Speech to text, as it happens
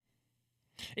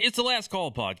It's the Last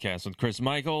Call podcast with Chris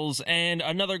Michaels, and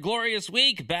another glorious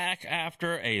week back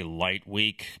after a light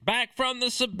week. Back from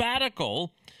the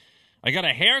sabbatical. I got a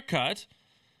haircut,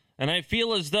 and I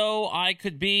feel as though I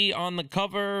could be on the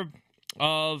cover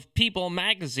of People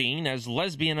magazine as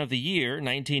Lesbian of the Year,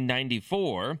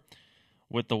 1994,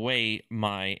 with the way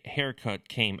my haircut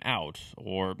came out.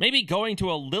 Or maybe going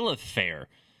to a Lilith fair.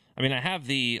 I mean, I have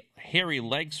the hairy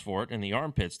legs for it and the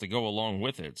armpits to go along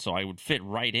with it, so I would fit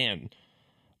right in.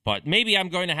 But maybe I'm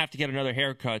going to have to get another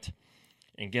haircut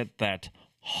and get that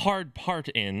hard part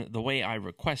in the way I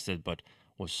requested, but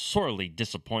was sorely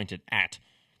disappointed at.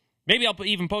 Maybe I'll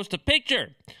even post a picture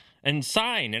and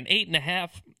sign an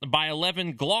 8.5 by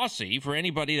 11 glossy for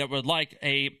anybody that would like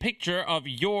a picture of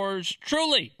yours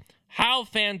truly. How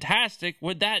fantastic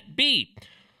would that be?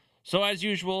 So as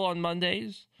usual on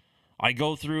Mondays, I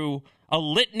go through a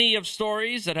litany of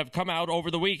stories that have come out over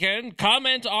the weekend,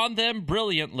 comment on them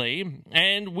brilliantly,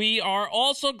 and we are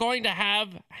also going to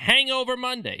have Hangover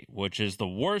Monday, which is the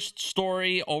worst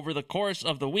story over the course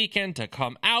of the weekend to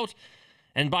come out,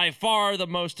 and by far the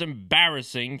most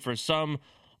embarrassing for some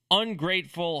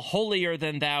ungrateful,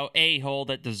 holier-than-thou a-hole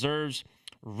that deserves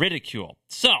ridicule.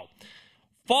 So,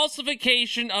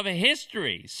 falsification of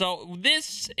history. So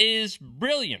this is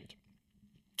brilliant,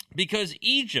 because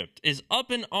Egypt is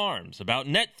up in arms about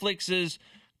Netflix's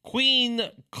Queen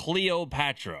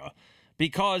Cleopatra.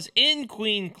 Because in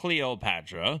Queen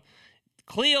Cleopatra,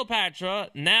 Cleopatra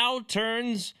now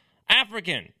turns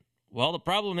African. Well, the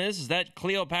problem is that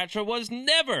Cleopatra was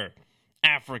never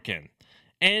African.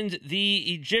 And the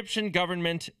Egyptian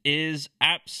government is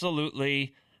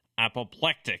absolutely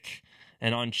apoplectic.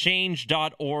 And on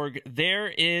change.org, there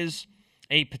is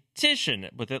a petition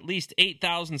with at least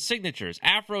 8,000 signatures.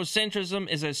 Afrocentrism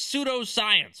is a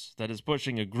pseudoscience that is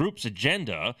pushing a group's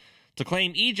agenda to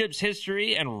claim Egypt's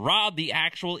history and rob the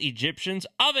actual Egyptians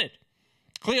of it.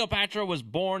 Cleopatra was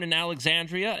born in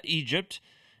Alexandria, Egypt,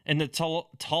 in the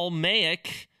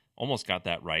Ptolemaic, almost got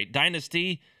that right,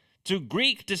 dynasty to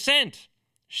Greek descent.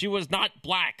 She was not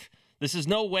black. This is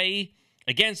no way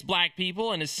against black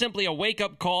people and is simply a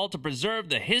wake-up call to preserve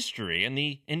the history and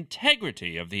the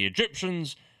integrity of the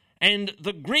Egyptians and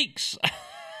the Greeks.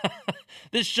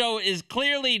 This show is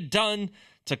clearly done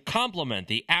to complement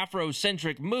the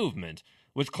Afrocentric movement,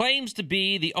 which claims to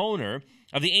be the owner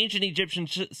of the ancient Egyptian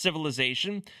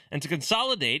civilization, and to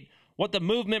consolidate what the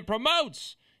movement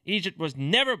promotes. Egypt was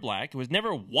never black. It was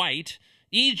never white.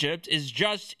 Egypt is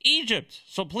just Egypt.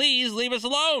 So please leave us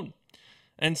alone.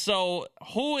 And so,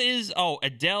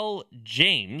 Adele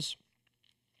James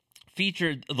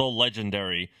featured the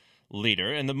legendary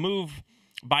leader, and the move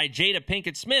by Jada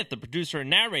Pinkett Smith, the producer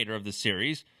and narrator of the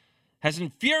series, has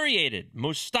infuriated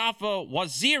Mustafa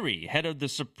Waziri, head of the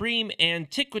Supreme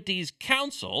Antiquities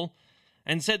Council,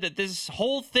 and said that this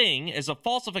whole thing is a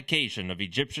falsification of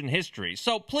Egyptian history.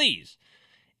 So please,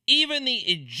 even the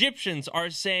Egyptians are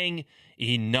saying,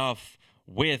 enough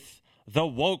with the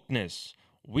wokeness.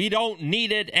 We don't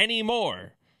need it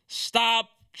anymore. Stop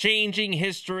changing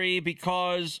history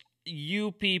because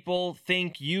you people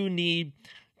think you need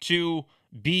to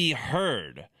be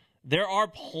heard. There are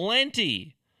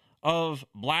plenty of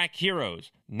black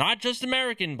heroes, not just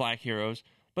American black heroes,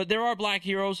 but there are black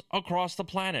heroes across the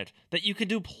planet that you can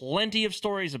do plenty of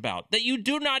stories about, that you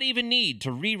do not even need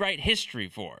to rewrite history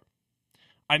for.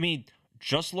 I mean,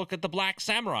 just look at the Black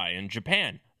Samurai in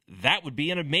Japan. That would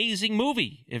be an amazing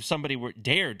movie if somebody were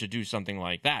dared to do something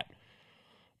like that.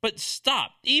 But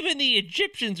stop. Even the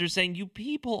Egyptians are saying, you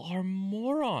people are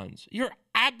morons. You're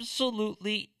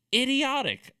absolutely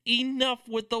idiotic. Enough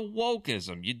with the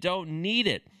wokeism. You don't need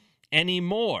it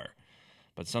anymore.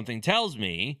 But something tells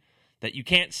me that you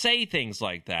can't say things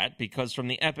like that, because from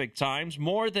the Epoch Times,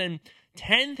 more than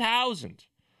 10,000,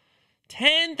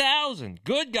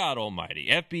 good God almighty,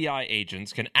 FBI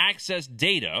agents can access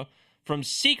data from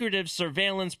secretive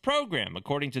surveillance program,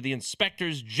 according to the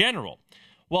inspectors general.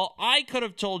 Well, I could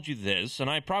have told you this, and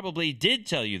I probably did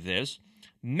tell you this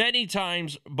many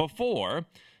times before,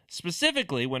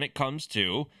 specifically when it comes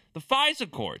to the FISA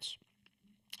courts.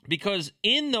 Because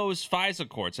in those FISA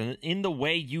courts, and in the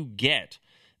way you get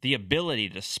the ability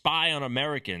to spy on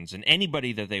Americans and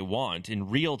anybody that they want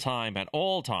in real time at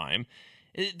all time,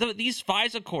 these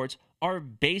FISA courts are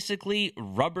basically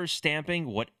rubber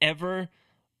stamping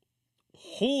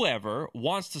whoever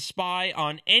wants to spy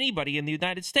on anybody in the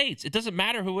United States. It doesn't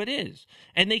matter who it is.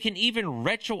 And they can even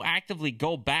retroactively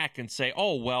go back and say,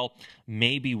 oh, well,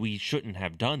 maybe we shouldn't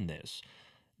have done this.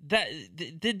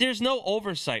 There's no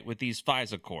oversight with these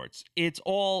FISA courts. It's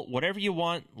all whatever you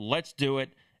want, let's do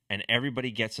it, and everybody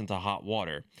gets into hot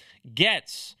water.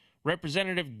 Gets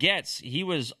Representative Getz, he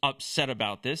was upset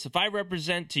about this. If I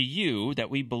represent to you that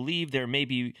we believe there may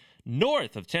be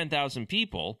north of 10,000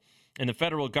 people in the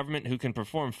federal government who can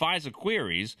perform FISA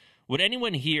queries, would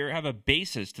anyone here have a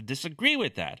basis to disagree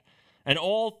with that? And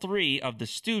all three of the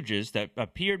stooges that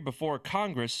appeared before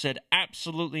Congress said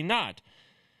absolutely not.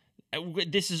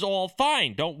 This is all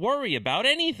fine. Don't worry about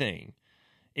anything.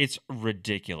 It's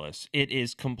ridiculous. It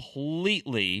is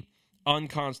completely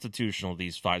unconstitutional,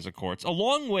 these FISA courts,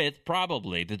 along with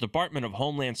probably the Department of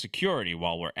Homeland Security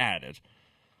while we're at it.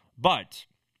 But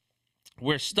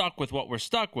we're stuck with what we're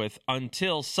stuck with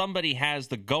until somebody has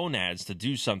the gonads to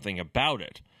do something about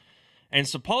it. And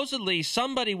supposedly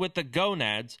somebody with the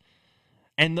gonads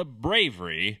and the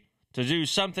bravery to do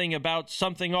something about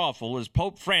something awful is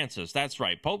Pope Francis. That's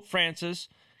right. Pope Francis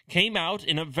came out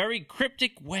in a very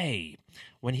cryptic way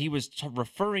when he was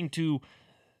referring to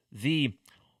the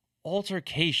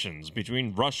altercations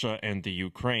between Russia and the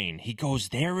Ukraine. He goes,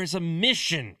 there is a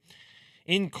mission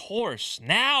in course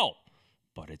now,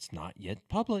 but it's not yet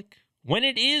public. When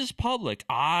it is public,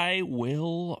 I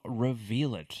will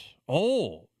reveal it.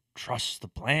 Oh, trust the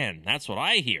plan. That's what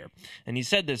I hear. And he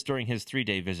said this during his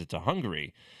 3-day visit to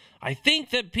Hungary. I think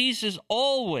that peace is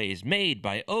always made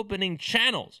by opening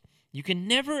channels. You can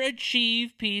never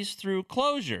achieve peace through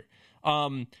closure.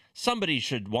 Somebody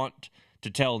should want to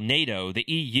tell NATO, the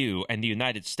EU, and the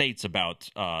United States about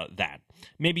that.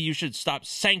 Maybe you should stop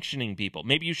sanctioning people.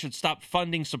 Maybe you should stop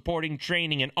funding, supporting,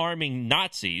 training, and arming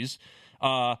Nazis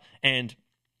and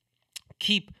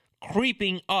keep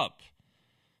creeping up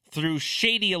through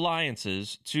shady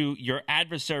alliances to your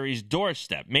adversary's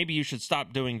doorstep. Maybe you should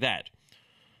stop doing that.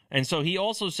 And so he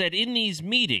also said, in these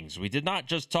meetings, we did not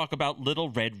just talk about Little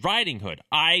Red Riding Hood.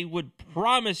 I would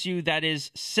promise you that is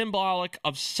symbolic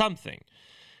of something.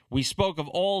 We spoke of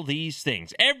all these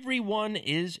things. Everyone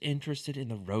is interested in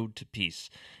the road to peace.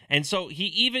 And so he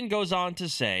even goes on to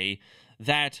say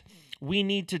that we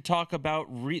need to talk about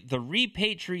the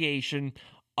repatriation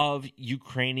of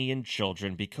Ukrainian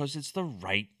children because it's the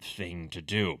right thing to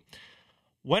do.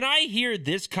 When I hear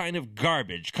this kind of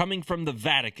garbage coming from the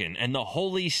Vatican and the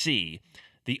Holy See,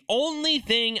 the only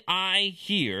thing I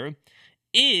hear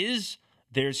is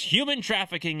there's human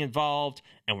trafficking involved,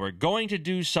 and we're going to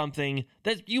do something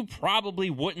that you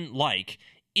probably wouldn't like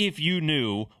if you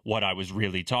knew what I was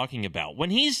really talking about.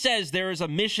 When he says there is a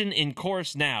mission in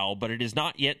course now, but it is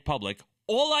not yet public,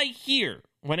 all I hear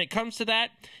when it comes to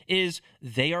that is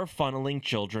they are funneling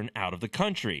children out of the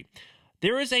country.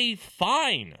 There is a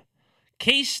fine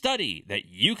case study that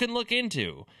you can look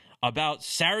into about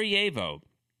Sarajevo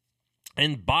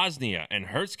and Bosnia and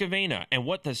Herzegovina and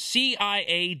what the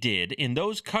CIA did in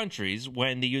those countries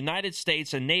when the United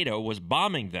States and NATO was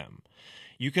bombing them.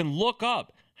 You can look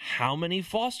up how many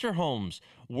foster homes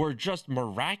were just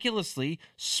miraculously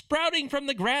sprouting from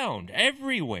the ground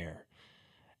everywhere.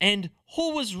 And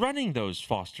who was running those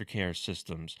foster care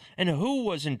systems? And who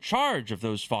was in charge of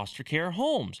those foster care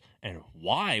homes? And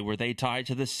why were they tied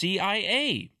to the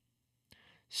CIA?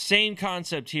 Same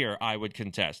concept here, I would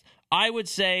contest. I would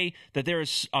say that there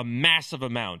is a massive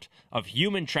amount of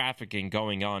human trafficking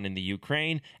going on in the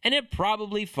Ukraine, and it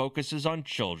probably focuses on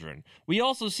children. We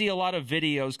also see a lot of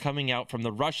videos coming out from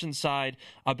the Russian side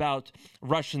about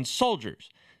Russian soldiers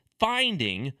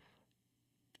finding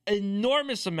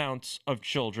enormous amounts of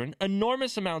children,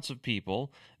 enormous amounts of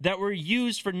people that were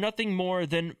used for nothing more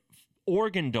than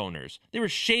organ donors. They were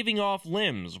shaving off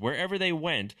limbs wherever they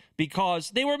went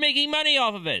because they were making money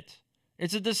off of it.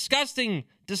 It's a disgusting,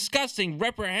 disgusting,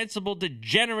 reprehensible,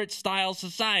 degenerate-style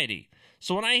society.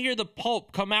 So when I hear the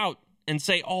Pope come out and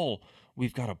say, oh,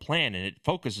 we've got a plan and it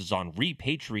focuses on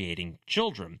repatriating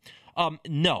children,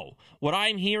 no. What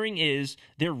I'm hearing is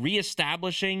they're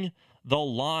reestablishing the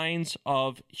lines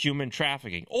of human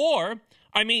trafficking. Or,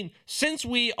 I mean, since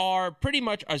we are pretty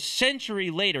much a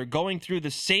century later going through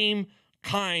the same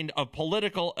kind of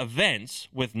political events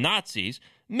with Nazis,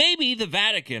 maybe the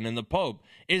Vatican and the Pope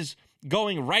is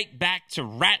going right back to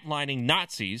ratlining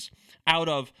Nazis out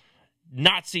of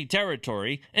Nazi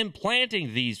territory and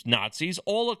planting these Nazis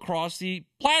all across the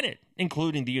planet,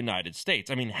 including the United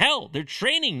States. I mean, hell, they're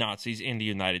training Nazis in the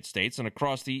United States and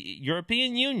across the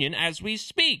European Union as we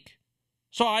speak.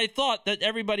 So I thought that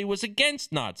everybody was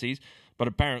against Nazis, but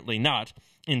apparently not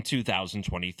in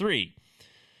 2023.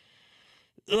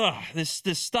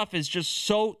 This stuff is just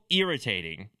so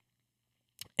irritating.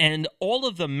 And all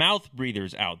of the mouth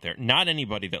breathers out there, not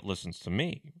anybody that listens to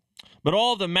me, but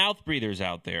all the mouth breathers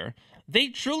out there, they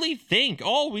truly think,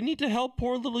 oh, we need to help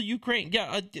poor little Ukraine.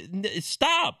 Yeah,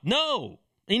 stop. No,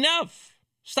 enough.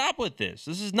 Stop with this.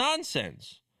 This is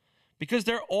nonsense. because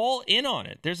they're all in on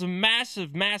it. There's a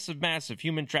massive, massive, massive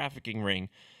human trafficking ring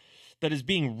that is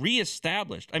being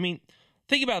reestablished. I mean,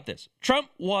 think about this. Trump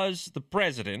was the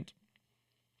president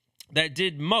that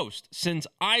did most since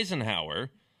Eisenhower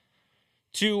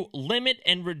to limit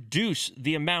and reduce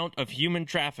the amount of human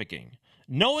trafficking.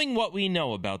 Knowing what we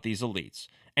know about these elites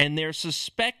and their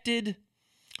suspected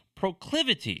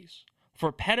proclivities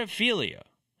for pedophilia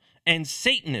and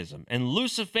Satanism and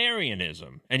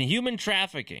Luciferianism and human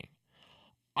trafficking,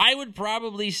 I would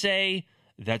probably say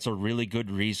that's a really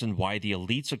good reason why the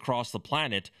elites across the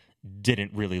planet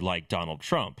didn't really like Donald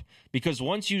Trump. Because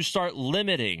once you start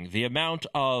limiting the amount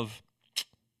of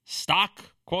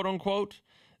stock, quote unquote,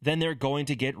 then they're going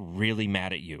to get really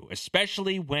mad at you,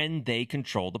 especially when they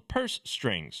control the purse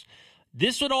strings.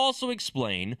 This would also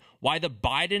explain why the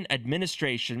Biden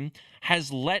administration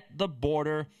has let the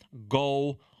border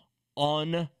go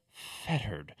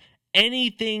unfettered.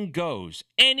 Anything goes.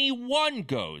 Anyone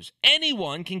goes.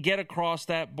 Anyone can get across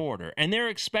that border. And they're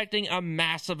expecting a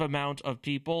massive amount of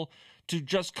people to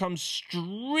just come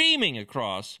streaming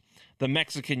across the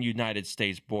Mexican-United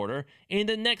States border in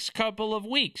the next couple of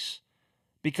weeks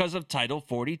because of Title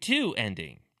 42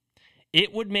 ending.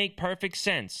 It would make perfect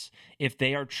sense if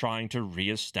they are trying to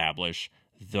reestablish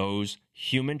those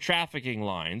human trafficking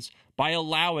lines by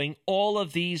allowing all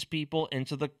of these people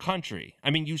into the country. I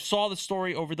mean, you saw the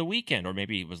story over the weekend, or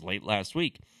maybe it was late last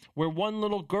week, where one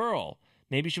little girl,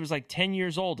 maybe she was like 10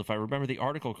 years old, if I remember the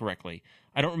article correctly.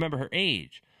 I don't remember her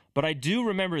age, but I do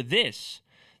remember this,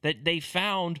 that they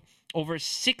found over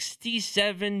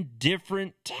 67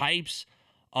 different types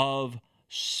of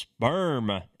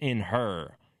sperm in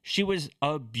her. She was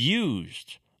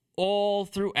abused all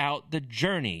throughout the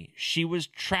journey. She was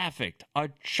trafficked, a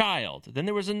child. Then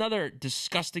there was another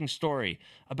disgusting story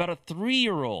about a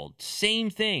 3-year-old. Same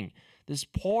thing. This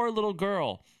poor little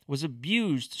girl was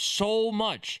abused so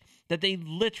much that they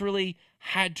literally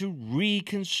had to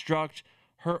reconstruct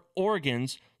her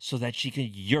organs so that she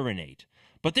could urinate.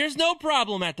 But there's no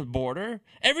problem at the border.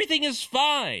 Everything is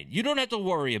fine. You don't have to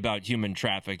worry about human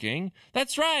trafficking.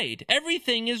 That's right.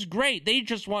 Everything is great. They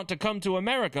just want to come to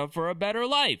America for a better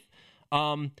life.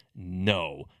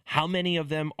 No. How many of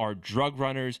them are drug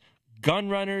runners, gun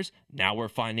runners? Now we're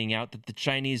finding out that the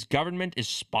Chinese government is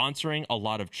sponsoring a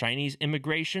lot of Chinese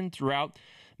immigration throughout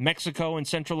Mexico and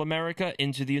Central America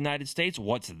into the United States.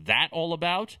 What's that all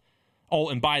about? Oh,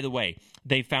 and by the way,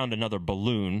 they found another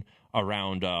balloon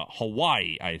around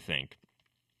Hawaii, I think.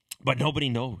 But nobody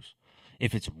knows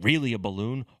if it's really a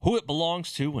balloon, who it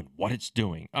belongs to, and what it's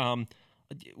doing.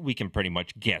 We can pretty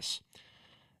much guess.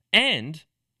 And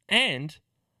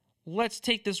let's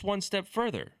take this one step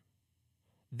further.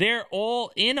 They're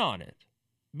all in on it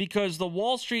because the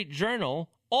Wall Street Journal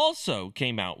also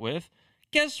came out with,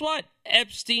 guess what?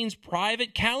 Epstein's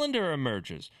private calendar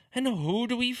emerges. And who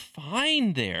do we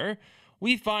find there?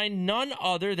 We find none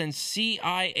other than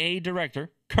CIA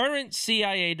director, current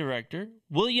CIA director,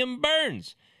 William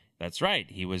Burns. That's right.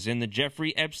 He was in the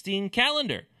Jeffrey Epstein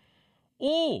calendar.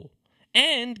 Oh,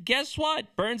 and guess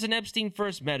what? Burns and Epstein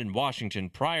first met in Washington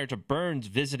prior to Burns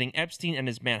visiting Epstein and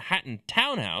his Manhattan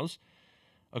townhouse,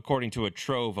 according to a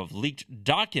trove of leaked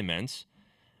documents.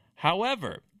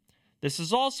 However, this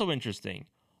is also interesting.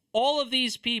 All of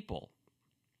these people,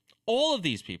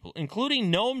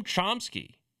 including Noam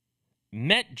Chomsky,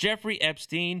 met Jeffrey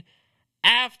Epstein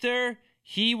after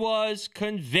he was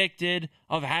convicted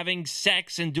of having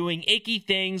sex and doing icky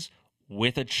things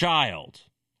with a child.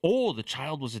 Oh, the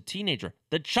child was a teenager.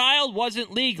 The child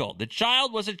wasn't legal. The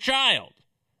child was a child.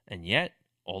 And yet,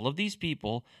 all of these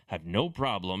people have no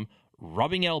problem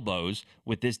rubbing elbows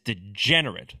with this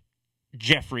degenerate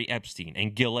Jeffrey Epstein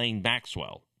and Ghislaine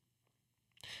Maxwell.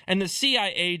 And the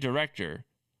CIA director,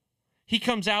 he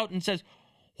comes out and says,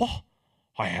 "Oh,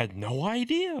 I had no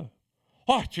idea.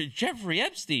 Oh, Jeffrey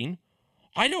Epstein?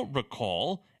 I don't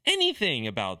recall anything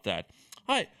about that.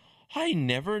 I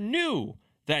never knew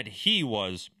that he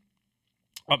was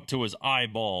up to his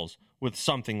eyeballs with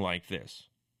something like this."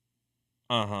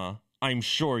 I'm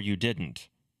sure you didn't.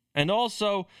 And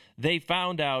also, they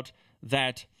found out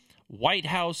that White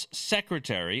House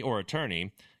Secretary or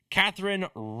Attorney Catherine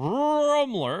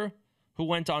Rumler, who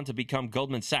went on to become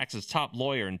Goldman Sachs' top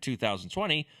lawyer in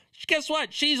 2020, guess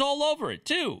what? She's all over it,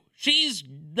 too. She's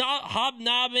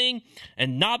hobnobbing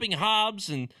and knobbing hobs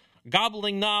and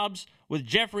gobbling knobs with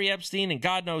Jeffrey Epstein and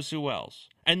God knows who else.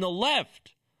 And the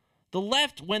left,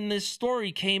 when this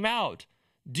story came out,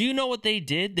 do you know what they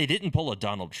did? They didn't pull a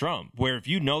Donald Trump, where if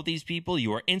you know these people,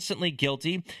 you are instantly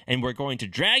guilty, and we're going to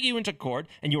drag you into court,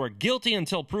 and you are guilty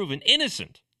until proven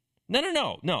innocent.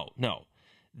 No.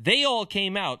 They all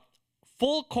came out,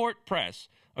 full court press,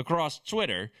 across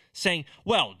Twitter saying,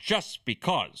 well, just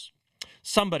because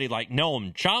somebody like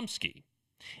Noam Chomsky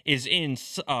is in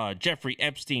Jeffrey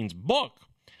Epstein's book,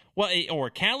 or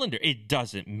calendar, it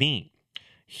doesn't mean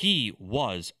he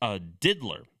was a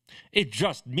diddler. It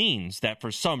just means that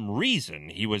for some reason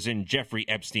he was in Jeffrey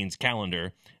Epstein's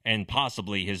calendar and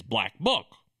possibly his black book.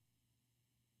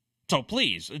 So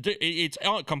please, it's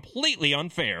completely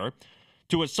unfair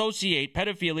to associate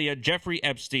pedophilia, Jeffrey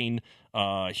Epstein,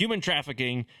 human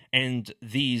trafficking, and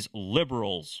these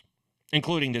liberals,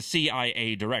 including the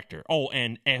CIA director. Oh,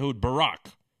 and Ehud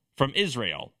Barak from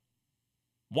Israel.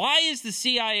 Why is the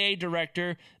CIA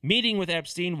director meeting with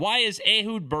Epstein? Why is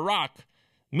Ehud Barak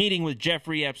meeting with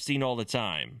Jeffrey Epstein all the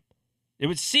time? It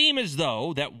would seem as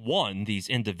though that, one, these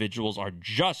individuals are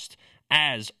just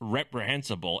as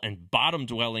reprehensible and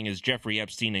bottom-dwelling as Jeffrey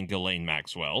Epstein and Ghislaine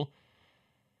Maxwell.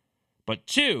 But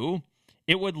two,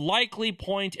 it would likely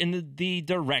point in the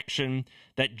direction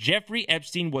that Jeffrey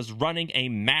Epstein was running a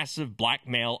massive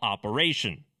blackmail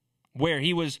operation where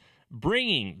he was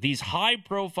bringing these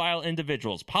high-profile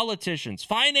individuals, politicians,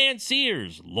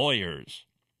 financiers, lawyers,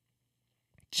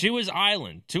 to his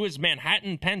island, to his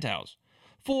Manhattan penthouse,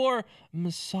 for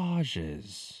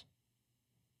massages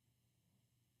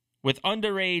with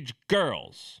underage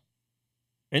girls.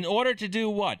 In order to do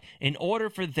what? In order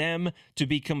for them to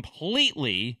be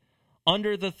completely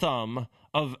under the thumb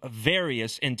of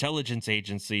various intelligence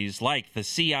agencies like the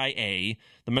CIA,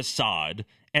 the Mossad,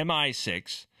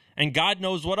 MI6, and God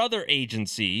knows what other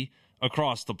agency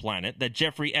across the planet that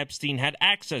Jeffrey Epstein had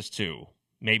access to.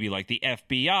 Maybe like the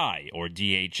FBI or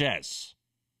DHS.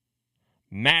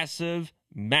 Massive,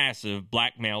 massive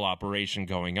blackmail operation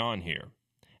going on here.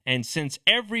 And since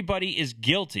everybody is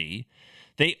guilty,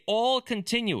 they all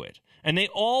continue it, and they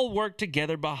all work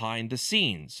together behind the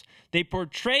scenes. They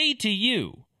portray to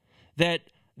you that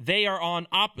they are on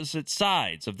opposite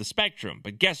sides of the spectrum,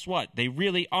 but guess what? They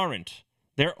really aren't.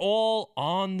 They're all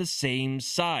on the same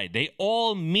side. They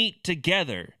all meet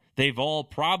together. They've all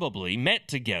probably met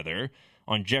together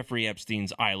on Jeffrey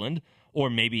Epstein's island, or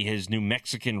maybe his New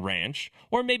Mexican ranch,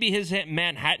 or maybe his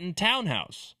Manhattan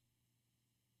townhouse.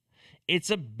 It's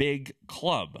a big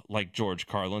club, like George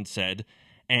Carlin said,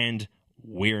 and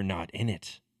we're not in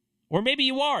it. Or maybe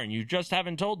you are, and you just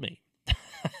haven't told me.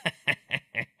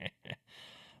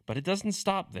 But it doesn't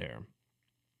stop there.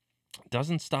 It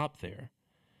doesn't stop there.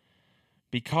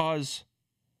 Because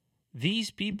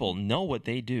these people know what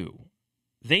they do.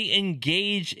 They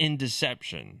engage in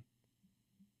deception.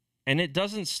 And it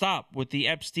doesn't stop with the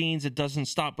Epsteins. It doesn't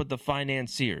stop with the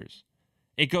financiers.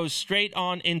 It goes straight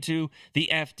on into the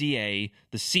FDA,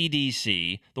 the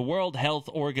CDC, the World Health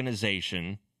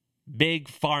Organization, Big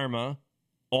Pharma,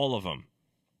 all of them.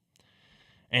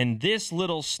 And this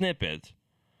little snippet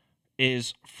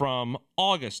is from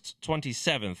August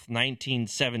 27th,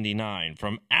 1979,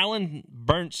 from Alan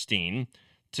Bernstein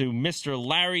to Mr.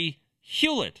 Larry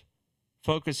Hewlett,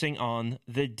 focusing on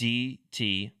the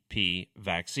DTP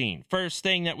vaccine. First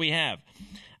thing that we have,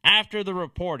 after the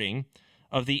reporting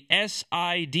of the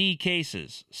SID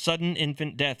cases, sudden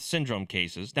infant death syndrome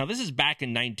cases. Now, this is back in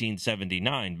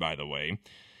 1979, by the way.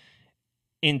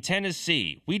 In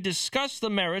Tennessee, we discussed the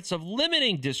merits of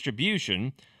limiting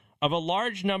distribution of a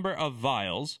large number of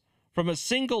vials from a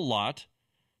single lot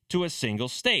to a single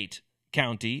state,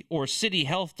 county, or city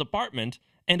health department,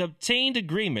 and obtained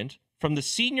agreement from the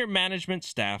senior management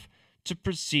staff to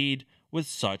proceed with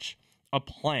such a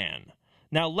plan.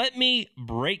 Now, let me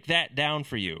break that down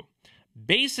for you.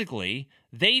 Basically,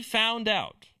 they found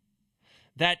out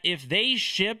that if they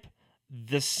ship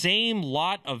the same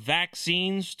lot of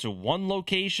vaccines to one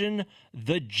location,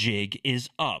 the jig is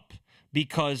up,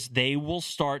 because they will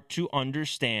start to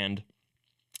understand,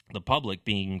 the public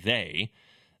being they,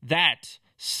 that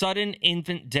sudden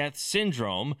infant death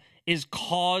syndrome is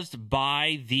caused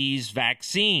by these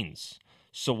vaccines.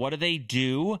 So what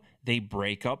do? They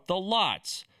break up the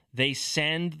lots. They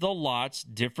send the lots,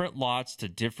 different lots, to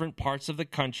different parts of the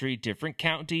country, different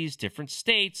counties, different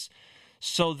states,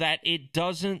 so that it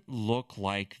doesn't look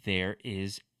like there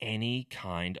is any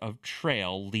kind of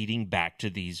trail leading back to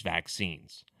these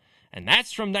vaccines. And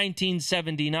that's from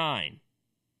 1979.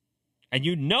 And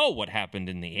you know what happened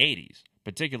in the 80s,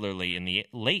 particularly in the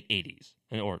late 80s,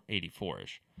 or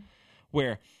 84-ish,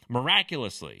 where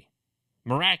miraculously,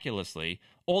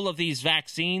 all of these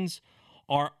vaccines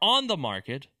are on the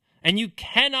market, and you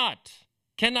cannot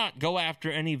go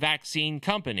after any vaccine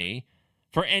company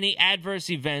for any adverse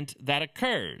event that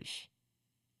occurs.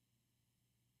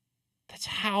 That's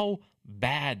how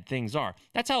bad things are.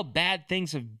 That's how bad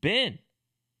things have been.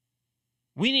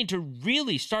 We need to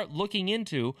really start looking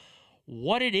into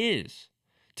what it is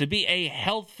to be a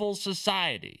healthful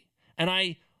society, and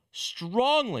I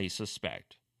strongly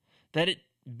suspect that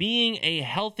being a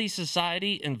healthy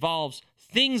society involves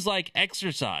things like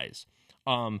exercise,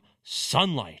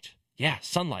 sunlight. Yeah,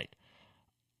 sunlight.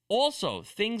 Also,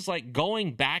 things like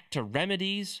going back to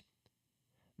remedies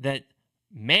that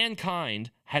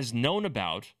mankind has known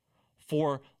about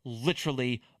for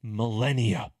literally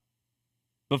millennia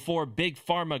before Big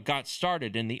Pharma got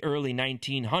started in the early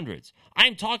 1900s.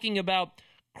 I'm talking about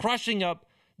crushing up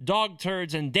dog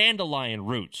turds and dandelion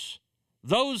roots.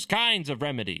 Those kinds of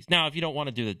remedies. Now, if you don't want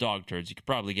to do the dog turds, you could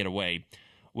probably get away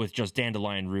with just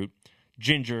dandelion root,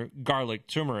 ginger, garlic,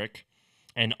 turmeric,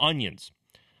 and onions.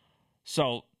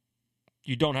 So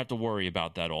you don't have to worry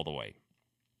about that all the way.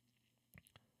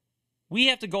 We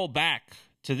have to go back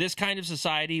to this kind of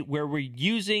society where we're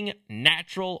using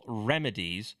natural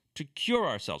remedies to cure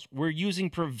ourselves. We're using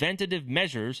preventative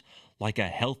measures like a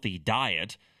healthy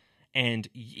diet, and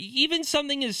even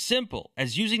something as simple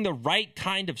as using the right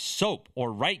kind of soap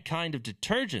or right kind of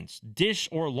detergents, dish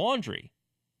or laundry,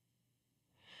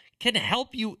 can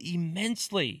help you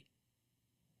immensely.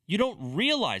 You don't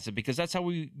realize it because that's how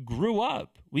we grew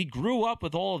up. We grew up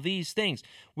with all of these things.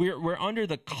 We're under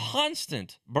the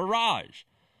constant barrage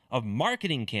of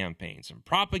marketing campaigns and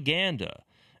propaganda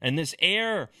and this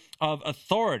air of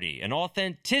authority and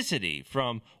authenticity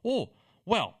from,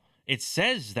 it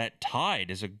says that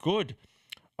Tide is a good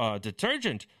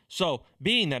detergent, so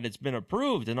being that it's been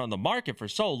approved and on the market for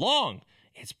so long,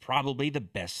 it's probably the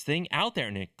best thing out there,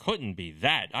 and it couldn't be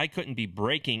that. I couldn't be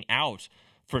breaking out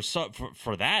for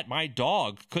that. My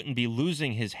dog couldn't be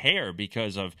losing his hair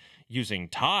because of using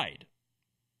Tide.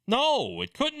 No,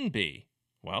 it couldn't be.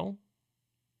 Well,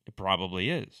 it probably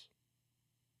is.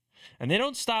 And they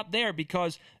don't stop there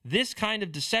because this kind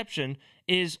of deception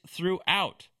is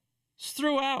throughout. It's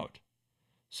throughout.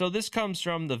 So this comes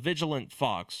from the Vigilant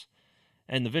Fox,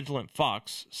 and the Vigilant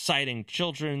Fox, citing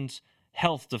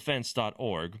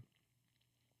children'shealthdefense.org,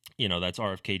 that's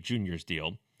RFK Jr.'s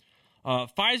deal.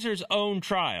 Pfizer's own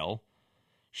trial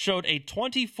showed a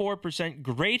 24%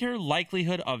 greater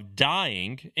likelihood of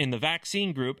dying in the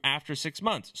vaccine group after 6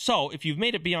 months. So if you've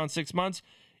made it beyond 6 months,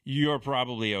 you're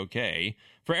probably okay.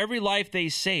 For every life they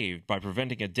saved by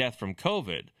preventing a death from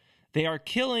COVID, they are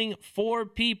killing 4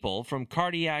 people from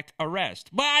cardiac arrest.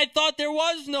 But I thought there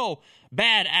was no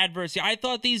bad adverse. I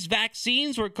thought these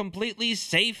vaccines were completely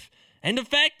safe and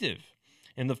effective.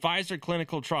 In the Pfizer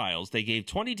clinical trials, they gave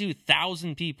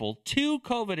 22,000 people 2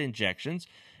 COVID injections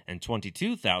and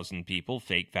 22,000 people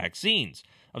fake vaccines.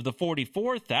 Of the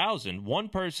 44,000, 1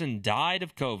 person died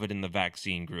of COVID in the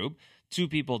vaccine group, 2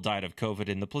 people died of COVID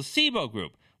in the placebo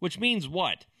group, which means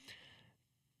what?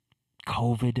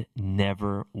 COVID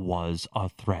never was a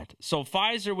threat. So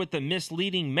Pfizer, with the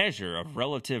misleading measure of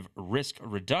relative risk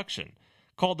reduction,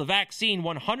 called the vaccine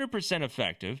 100%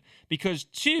 effective because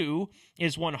 2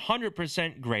 is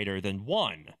 100% greater than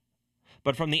 1.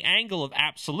 But from the angle of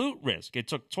absolute risk, it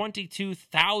took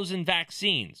 22,000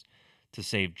 vaccines to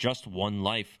save just 1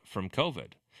 life from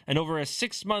COVID. And over a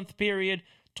 6-month period,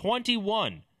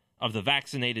 21 of the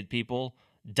vaccinated people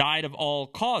died of all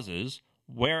causes,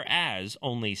 whereas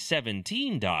only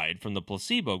 17 died from the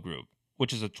placebo group,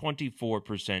 which is a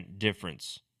 24%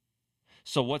 difference.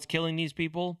 So what's killing these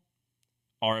people?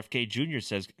 RFK Jr.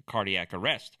 says cardiac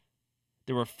arrest.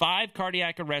 There were 5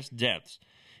 cardiac arrest deaths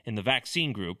in the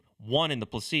vaccine group, 1 in the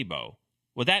placebo.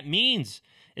 What that means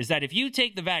is that if you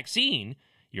take the vaccine,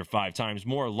 you're 5 times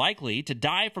more likely to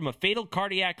die from a fatal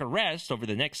cardiac arrest over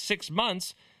the next 6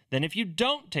 months than if you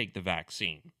don't take the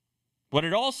vaccine. What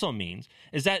it also means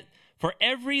is that for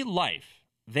every life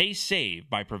they save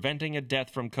by preventing a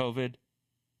death from COVID,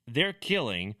 they're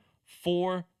killing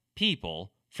 4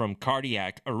 people from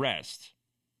cardiac arrest.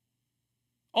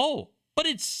 Oh, but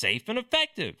it's safe and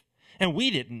effective. And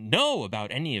we didn't know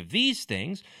about any of these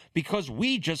things because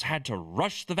we just had to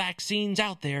rush the vaccines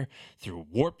out there through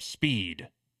warp speed.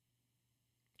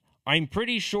 I'm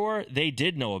pretty sure they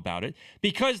did know about it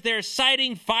because they're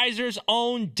citing Pfizer's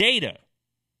own data.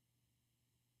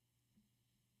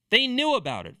 They knew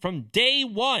about it from day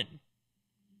one.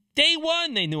 Day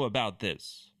one, they knew about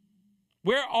this.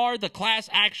 Where are the class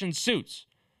action suits?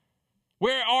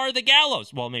 Where are the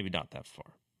gallows? Well, maybe not that far.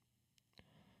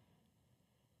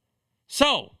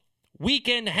 So,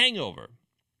 weekend hangover.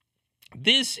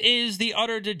 This is the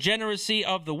utter degeneracy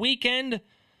of the weekend.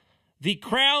 The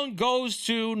crown goes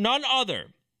to none other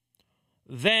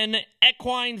than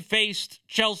equine-faced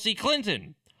Chelsea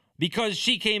Clinton because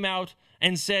she came out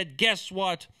and said, guess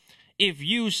what? If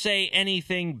you say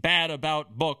anything bad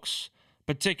about books,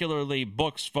 particularly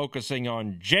books focusing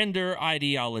on gender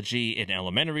ideology in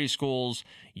elementary schools,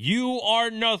 you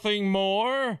are nothing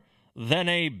more than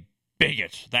a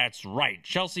bigot. That's right.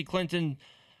 Chelsea Clinton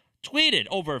tweeted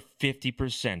over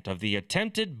 50% of the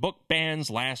attempted book bans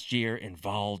last year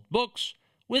involved books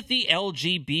with the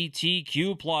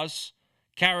LGBTQ plus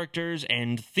characters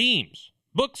and themes.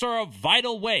 Books are a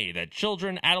vital way that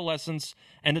children, adolescents,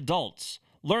 and adults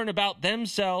learn about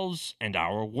themselves and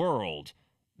our world.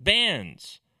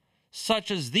 Bans such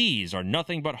as these are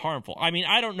nothing but harmful. I mean,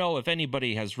 I don't know if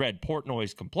anybody has read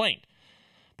Portnoy's complaint,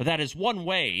 but that is one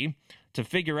way to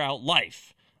figure out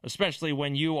life, especially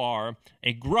when you are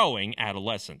a growing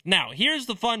adolescent. Now, here's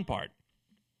the fun part.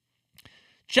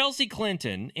 Chelsea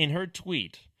Clinton, in her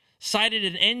tweet, cited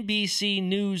an NBC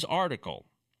News article.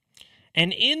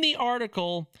 And in the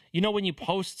article, you know, when you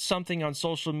post something on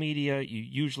social media, you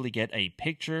usually get a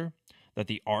picture that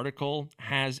the article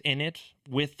has in it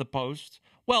with the post.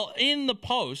 Well, in the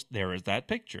post, there is that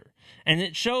picture. And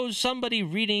it shows somebody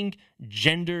reading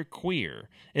Gender Queer.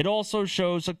 It also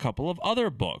shows a couple of other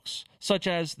books, such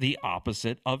as The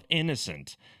Opposite of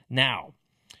Innocent. Now,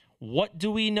 what do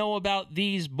we know about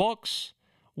these books?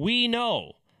 We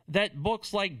know that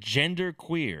books like Gender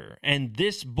Queer and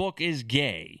This Book is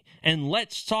Gay and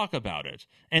Let's Talk About It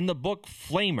and the book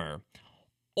Flamer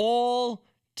all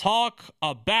talk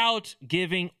about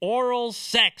giving oral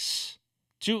sex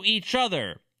to each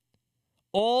other.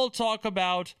 All talk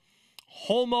about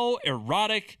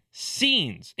homoerotic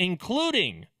scenes,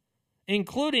 including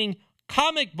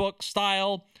comic book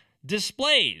style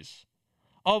displays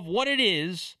of what it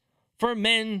is for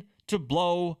men to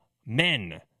blow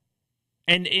men.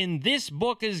 And in This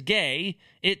Book is Gay,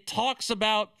 it talks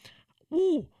about,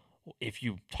 if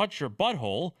you touch your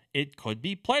butthole, it could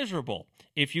be pleasurable.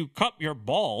 If you cup your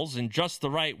balls in just the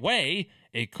right way,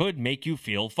 it could make you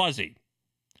feel fuzzy.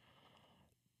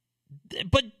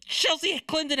 But Chelsea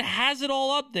Clinton has it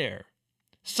all up there.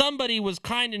 Somebody was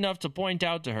kind enough to point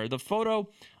out to her the photo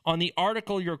on the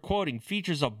article you're quoting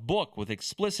features a book with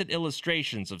explicit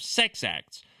illustrations of sex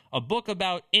acts, a book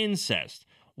about incest,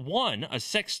 one, a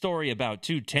sex story about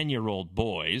two 10-year-old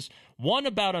boys, one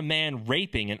about a man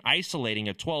raping and isolating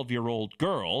a 12-year-old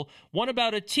girl, one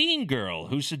about a teen girl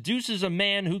who seduces a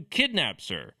man who kidnaps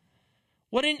her.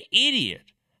 What an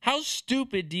idiot. How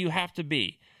stupid do you have to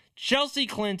be? Chelsea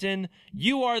Clinton,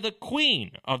 you are the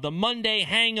queen of the Monday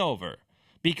hangover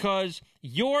because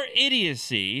your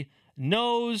idiocy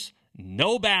knows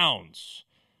no bounds.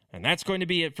 And that's going to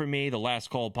be it for me, the Last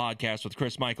Call podcast with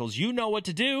Chris Michaels. You know what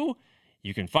to do.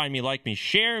 You can find me, like me,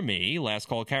 share me, Last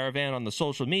Call Caravan on the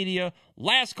social media,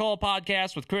 Last Call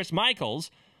Podcast with Chris Michaels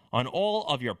on all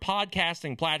of your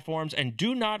podcasting platforms. And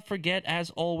do not forget, as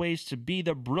always, to be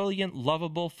the brilliant,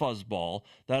 lovable fuzzball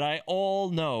that I all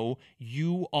know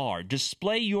you are.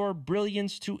 Display your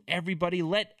brilliance to everybody.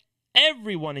 Let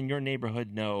everyone in your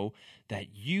neighborhood know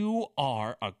that you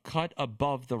are a cut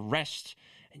above the rest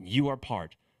and you are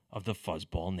part of the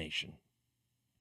Fuzzball Nation.